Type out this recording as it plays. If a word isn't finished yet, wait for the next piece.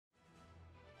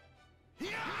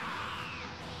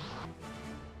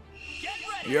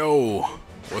Yo,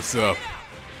 what's up?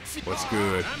 What's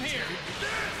good?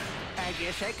 I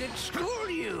guess I could school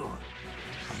you.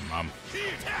 I'm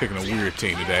picking a weird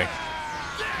team today.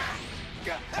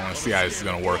 I want to see how this is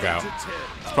going to work out.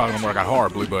 It's probably going to work out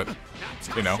horribly, but,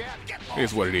 you know, it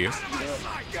is what it is.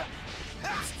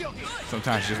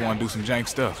 Sometimes you just want to do some jank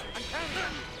stuff.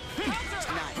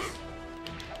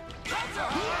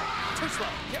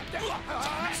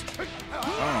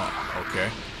 Oh, okay.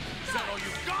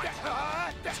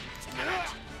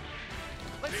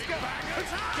 Let's go.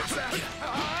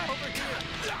 Over here.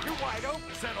 You're wide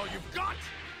open. Is that all you've got?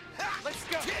 Let's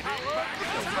go.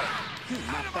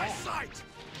 Out of my sight.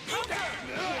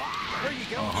 There you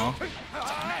go.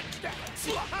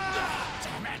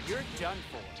 You're done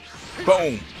for.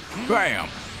 Boom. Bam.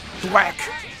 Whack.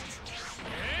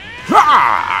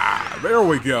 Ha! There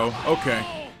we go.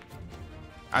 Okay.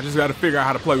 I just got to figure out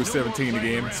how to play with 17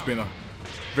 again. It's been a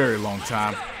very long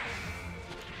time.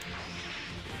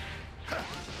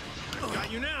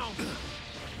 Got you now.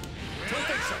 Don't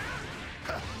think so.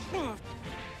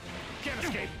 Can't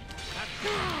escape.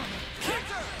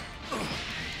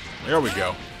 There we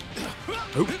go.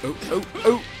 Oop, oop, oop,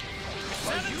 oop.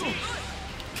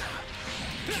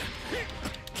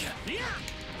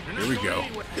 Here we go.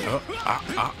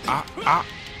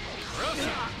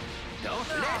 Don't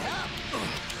let up.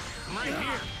 Right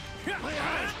here.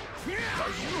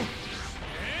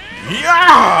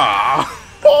 Yeah!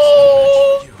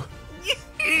 Oh!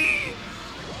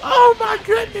 Oh my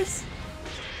goodness!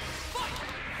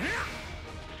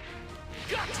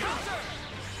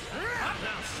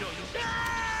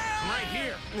 Right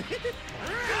here.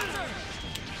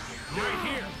 Right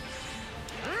here.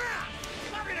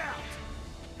 Knock it out.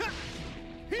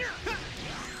 Here.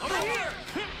 Over here.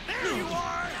 There you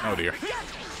are. Oh dear.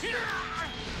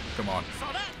 Come on.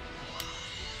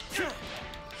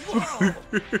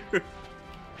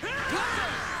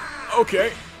 Okay.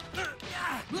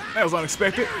 That was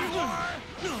unexpected.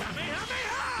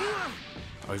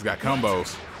 Oh, he's got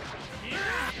combos.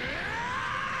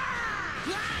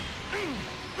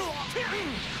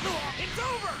 It's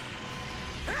over.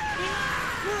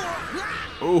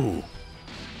 Ooh.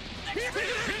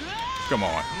 Come on.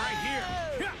 Right here.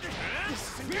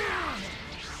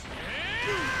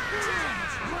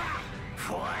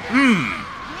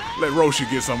 Let Roshi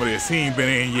get some of this. He ain't been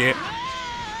in yet.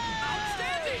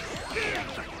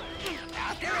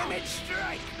 After image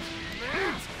strike.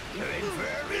 You're in for a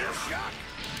real shock.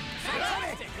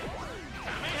 Fantastic.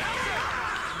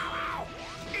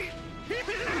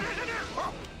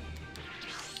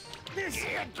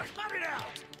 Knock it out.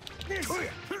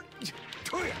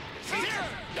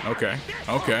 Okay.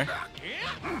 Okay.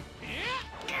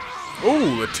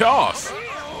 Ooh, the toss.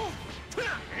 All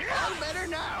better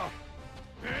now.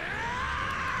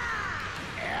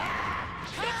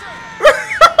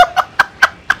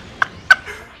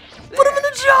 Put him in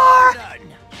the jar. Done.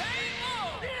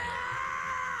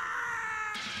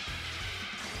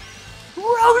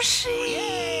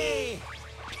 Roshi.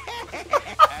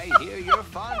 I hear you're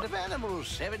fond of animals,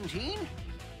 17.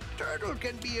 Turtle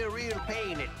can be a real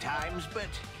pain at times, but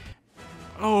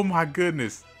Oh my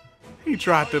goodness. He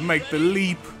tried to make the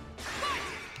leap.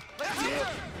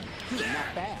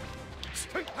 not bad.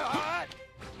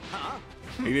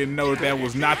 He didn't know that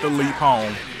was not the leap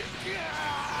home.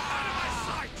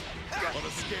 On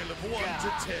a scale of 1 to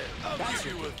 10, I'll give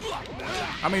you a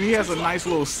I mean, he has a nice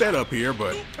little setup here,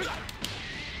 but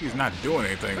he's not doing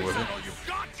anything with it. all you've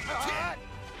got.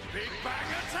 Big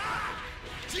bang attack.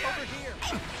 Over here.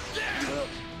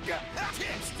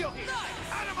 Still here.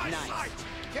 Out of my sight.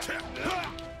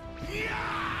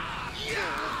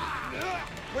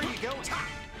 Where are you going?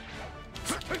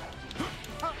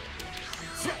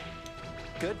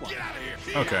 Good one. Get out of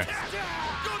here. Okay.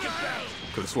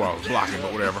 Could have swore I was blocking,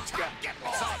 but whatever.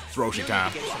 It's Roshi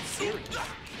time.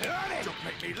 Don't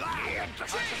make me laugh.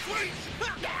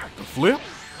 The flip?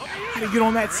 How do you get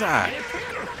on that side?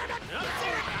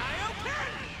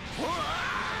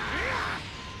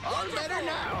 All better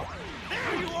now.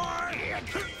 There you are.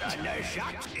 Another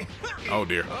shot. Oh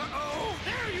dear. Uh-oh.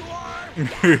 There you are.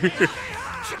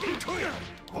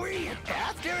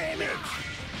 After image.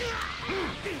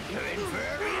 You're in for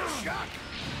a real shock.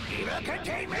 Evil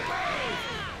containment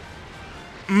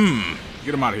wave.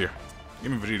 Get him out of here.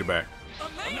 Give me Vegeta back.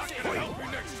 I'm not gonna help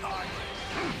you next time.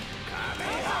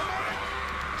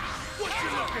 What you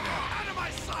looking at? Out of my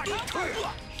sight.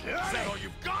 Is that all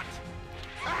you've got?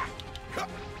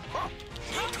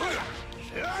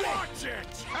 Watch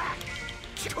it.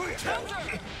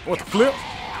 What the flip?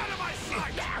 Out of my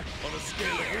sight. On a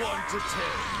scale of 1 to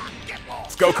 10.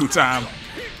 It's Goku time.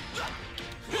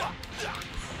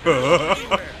 You're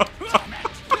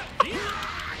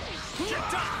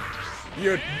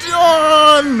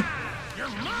done! You're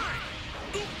mine!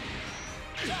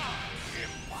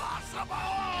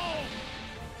 Impossible!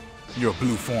 Your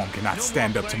blue form cannot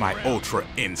stand up to my ultra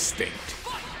instinct.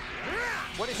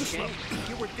 What a shame.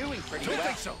 You were doing pretty well. Don't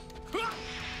think so.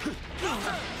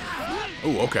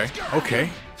 Oh, okay.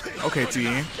 Okay. Okay,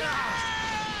 TN.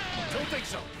 Don't think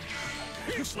so.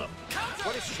 You slow.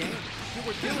 What a shame. You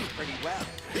were doing pretty well.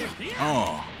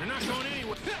 Oh. You're not going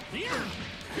anywhere.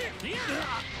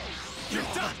 You're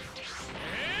done.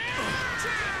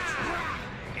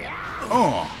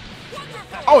 Oh.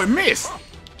 Oh, it missed.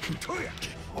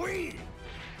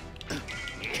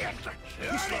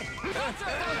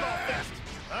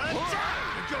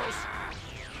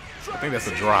 I think that's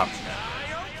a drop.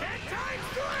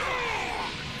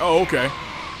 Oh, okay.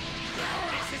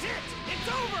 This is it. It's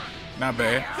over. Not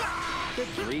bad. Good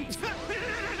grief.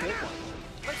 Good one.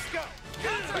 Let's go.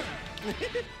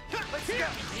 Let's go.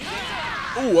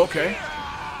 Ooh, okay.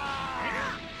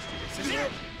 This is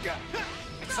it.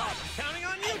 Counting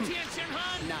on you, Tianchen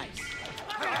Han. Nice.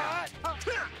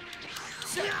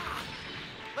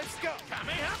 Let's go.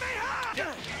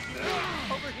 Kamehameha.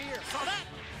 Over here. Saw that?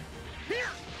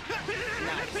 Here.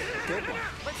 Nice. Good one.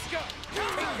 Let's go.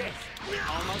 Take this.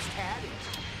 Almost had it.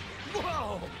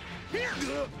 Whoa. Here.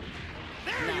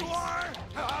 There you are.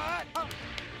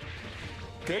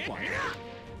 Good one.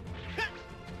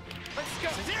 Let's go.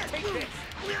 Take this.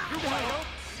 You're wide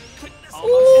open.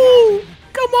 Ooh,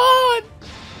 come on.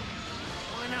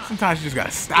 Why not? Sometimes you just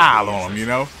gotta style on them, you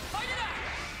know?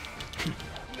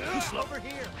 Over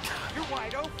here. You're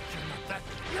wide open.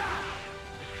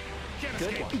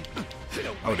 Good one.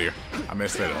 Oh dear, I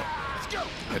messed that up. Let's go.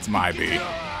 That's my B. You kidding me?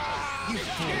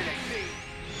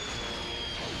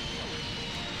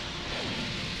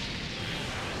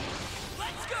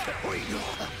 Let's go.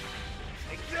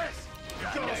 Take this.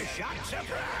 Go. Shot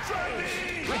try me.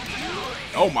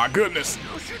 Oh my goodness.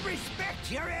 You should respect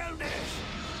your elders.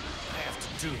 I have to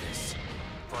do this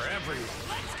for everyone.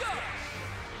 Let's go.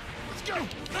 Let's go.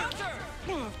 Counter.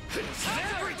 Don't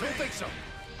think so.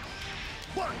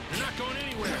 One. You're not going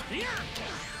anywhere. Here.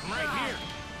 I'm right here.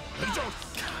 Don't.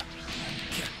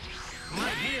 I'm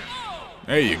right here.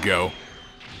 There you go.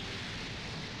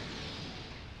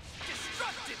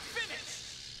 Destructive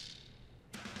finish.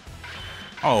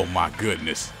 Oh my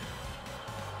goodness.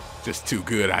 Just too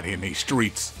good out here in these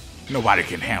streets. Nobody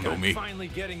can handle me. Finally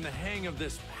getting the hang of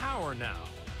this power now.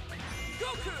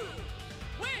 Goku.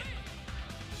 Win.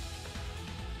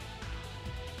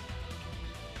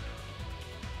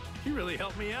 You really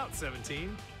helped me out,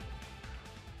 17.